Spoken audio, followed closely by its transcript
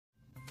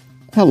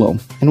Hello,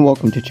 and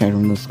welcome to Chatter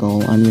on the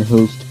Skull. I'm your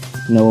host,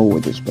 Noah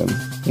Witherspoon.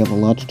 We have a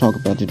lot to talk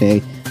about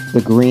today.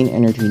 The green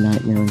energy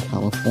nightmare in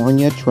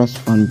California, trust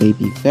fund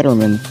baby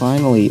Fetterman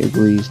finally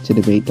agrees to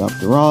debate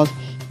Dr. Oz,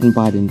 and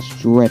Biden's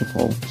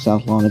dreadful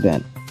South Lawn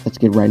event. Let's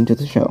get right into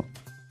the show.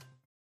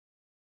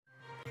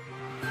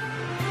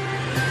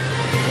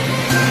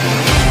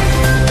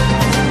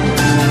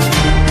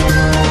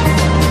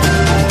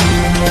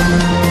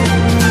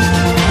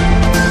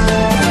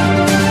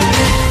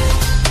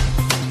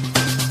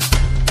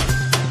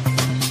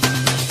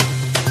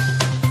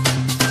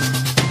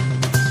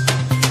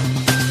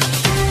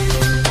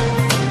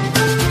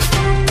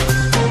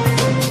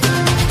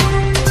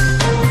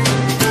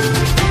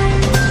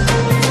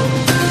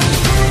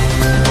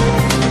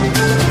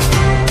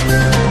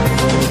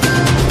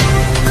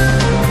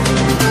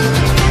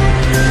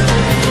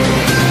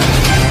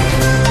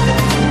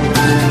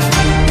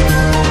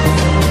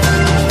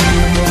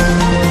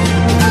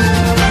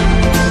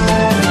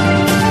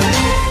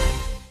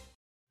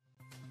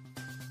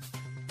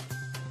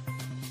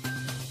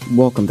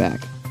 Welcome back.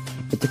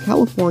 If the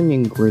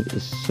Californian grid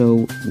is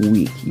so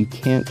weak you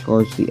can't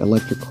charge the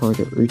electric car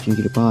they're urging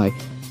you to buy,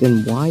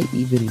 then why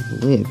even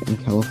live in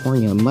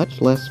California,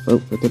 much less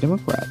vote for the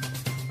Democrats?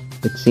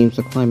 It seems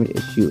the climate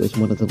issue is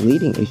one of the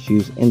leading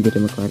issues in the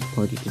Democratic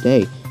Party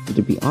today, and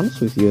to be honest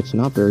with you, it's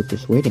not very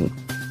persuading.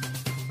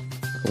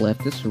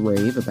 Leftists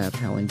rave about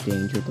how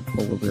endangered the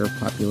polar bear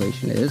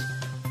population is.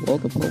 Well,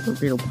 the polar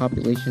bear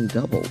population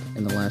doubled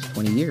in the last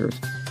 20 years.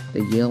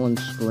 They yell and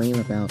scream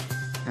about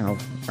how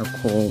our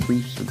coral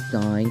reefs are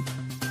dying.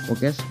 Well,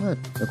 guess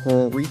what? The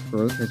coral reef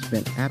growth has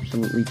been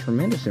absolutely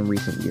tremendous in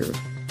recent years.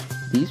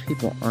 These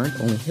people aren't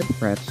only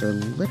hypocrites, they're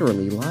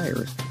literally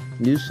liars.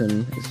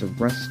 Newsom is the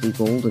rusty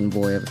golden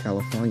boy of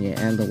California,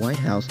 and the White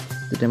House.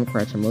 The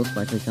Democrats are most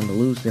likely going to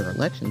lose their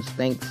elections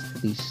thanks to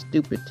these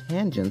stupid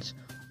tangents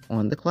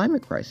on the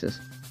climate crisis.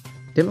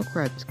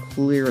 Democrats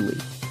clearly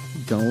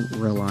don't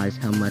realize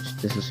how much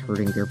this is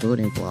hurting their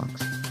voting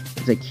blocs.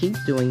 If they keep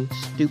doing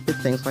stupid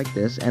things like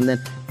this and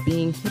then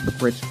being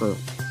hypocrites for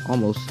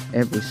almost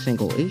every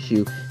single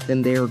issue,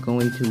 then they are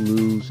going to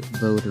lose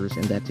voters,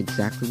 and that's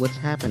exactly what's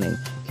happening.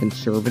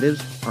 Conservatives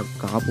are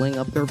gobbling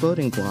up their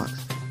voting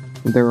blocs.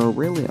 There are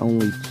really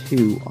only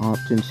two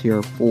options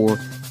here for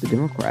the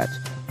Democrats: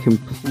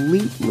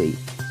 completely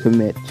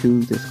commit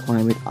to this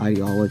climate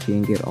ideology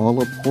and get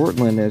all of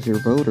Portland as your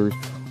voters,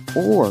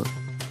 or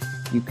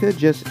you could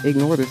just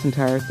ignore this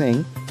entire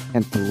thing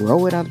and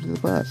throw it under the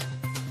bus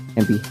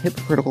and be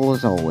hypocritical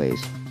as always.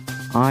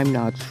 I'm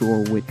not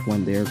sure which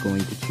one they're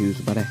going to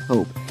choose, but I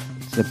hope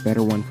it's the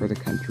better one for the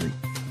country,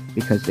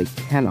 because they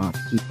cannot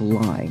keep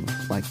lying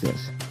like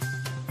this.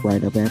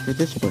 Right up after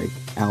this break,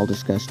 I'll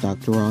discuss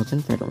Dr. Oz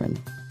and Fetterman.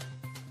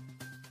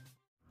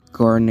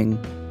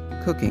 Gardening,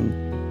 cooking,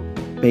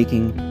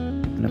 baking,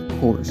 and of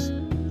course,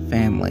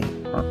 family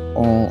are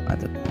all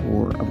at the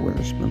core of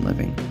Witherspoon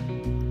living.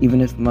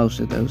 Even if most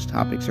of those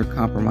topics are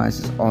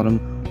compromised, this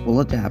autumn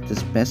we'll adapt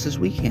as best as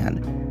we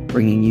can,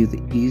 bringing you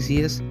the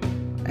easiest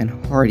and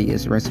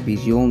heartiest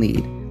recipes you'll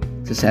need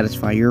to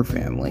satisfy your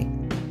family,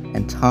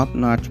 and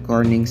top-notch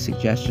gardening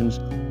suggestions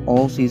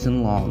all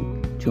season long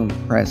to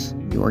impress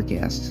your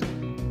guests.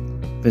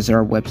 Visit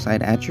our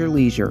website at your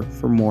leisure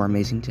for more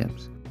amazing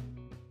tips.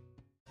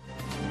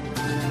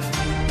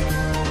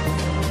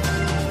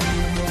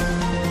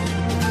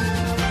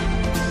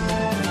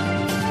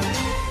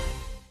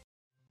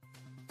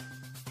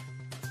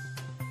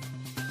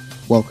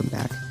 Welcome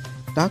back.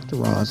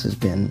 Dr. Oz has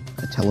been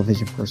a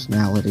television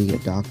personality, a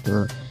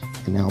doctor,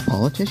 and now a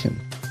politician.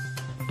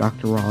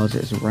 Dr. Oz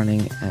is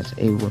running as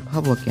a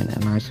Republican,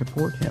 and I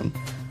support him.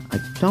 I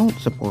don't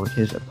support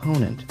his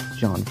opponent,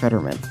 John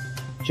Fetterman.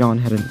 John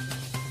had an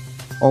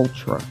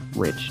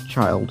ultra-rich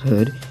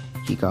childhood.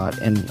 He got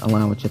an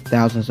allowance of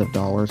thousands of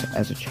dollars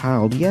as a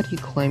child, yet he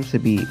claims to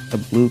be a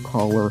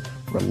blue-collar,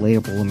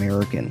 relatable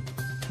American.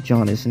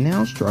 John is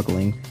now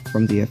struggling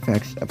from the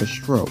effects of a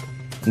stroke,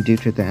 and due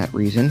to that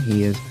reason,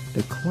 he has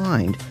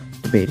declined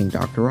debating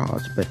Dr.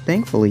 Oz, but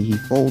thankfully he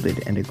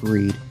folded and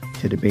agreed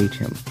to debate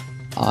him.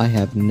 I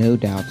have no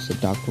doubts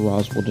that Dr.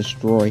 Oz will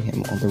destroy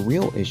him on the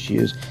real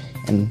issues,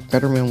 and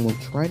Fetterman will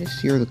try to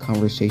steer the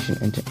conversation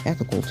into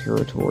ethical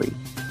territory.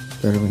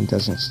 Fetterman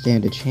doesn't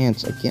stand a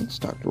chance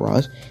against Dr.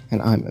 Oz,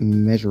 and I'm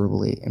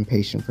immeasurably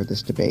impatient for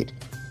this debate.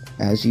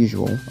 As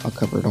usual, I'll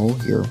cover it all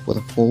here with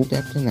a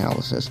full-depth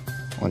analysis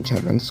on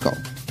Chatter on the Skull.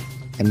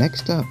 And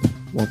next up,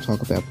 we'll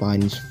talk about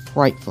Biden's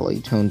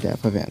frightfully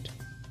tone-deaf event.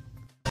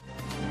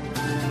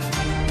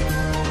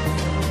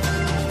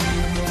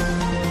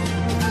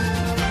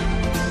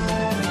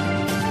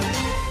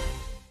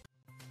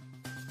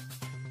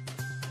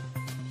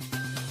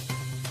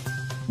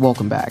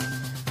 Welcome back.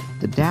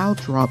 The Dow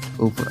dropped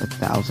over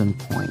 1,000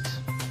 points.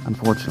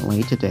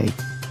 Unfortunately, today,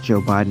 Joe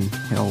Biden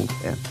held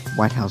a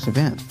White House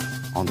event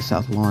on the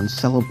South Lawn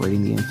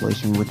celebrating the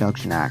Inflation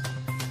Reduction Act.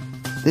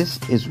 This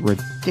is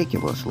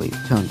ridiculously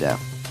tone-deaf.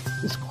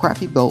 This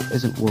crappy bill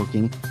isn't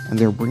working, and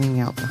they're bringing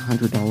out the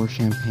 $100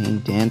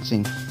 champagne,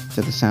 dancing,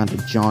 to the sound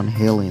of John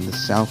Haley in the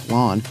South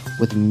Lawn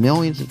with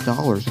millions of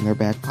dollars in their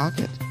back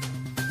pocket.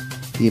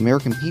 The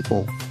American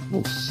people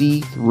will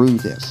see through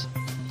this,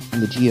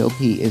 and the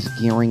GOP is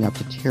gearing up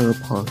to tear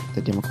apart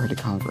the Democratic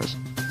Congress.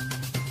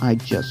 I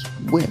just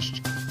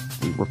wished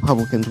the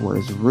Republicans were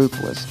as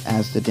ruthless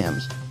as the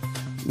Dems.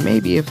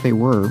 Maybe if they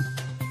were,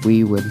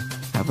 we would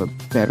have a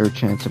better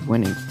chance of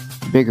winning,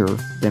 bigger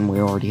than we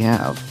already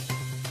have.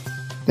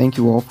 Thank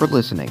you all for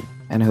listening,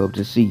 and I hope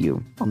to see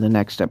you on the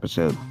next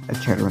episode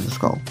of Cheddar in the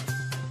Skull.